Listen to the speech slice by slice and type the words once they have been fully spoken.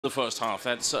the first half.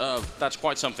 That's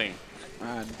quite something.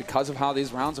 And because of how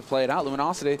these rounds have played out,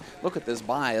 Luminosity, look at this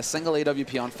buy. A single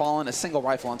AWP on Fallen, a single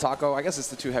rifle on Taco. I guess it's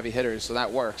the two heavy hitters, so that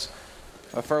works.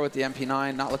 But Fur with the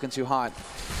MP9, not looking too hot.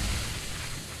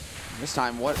 This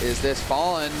time, what is this?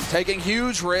 Fallen taking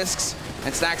huge risks,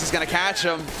 and Snax is going to catch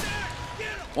him.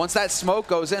 Once that smoke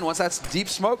goes in, once that deep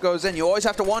smoke goes in, you always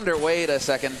have to wonder, wait a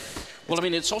second. Well, I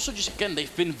mean, it's also just, again,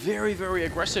 they've been very, very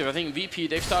aggressive. I think VP,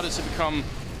 they've started to become,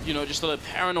 you know, just a little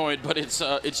paranoid, but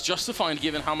it's justified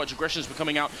given how much aggression has been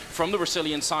coming out from the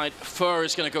Brazilian side. Fur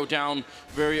is going to go down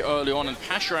very early on, and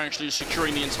Pasha actually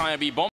securing the entire B bomb.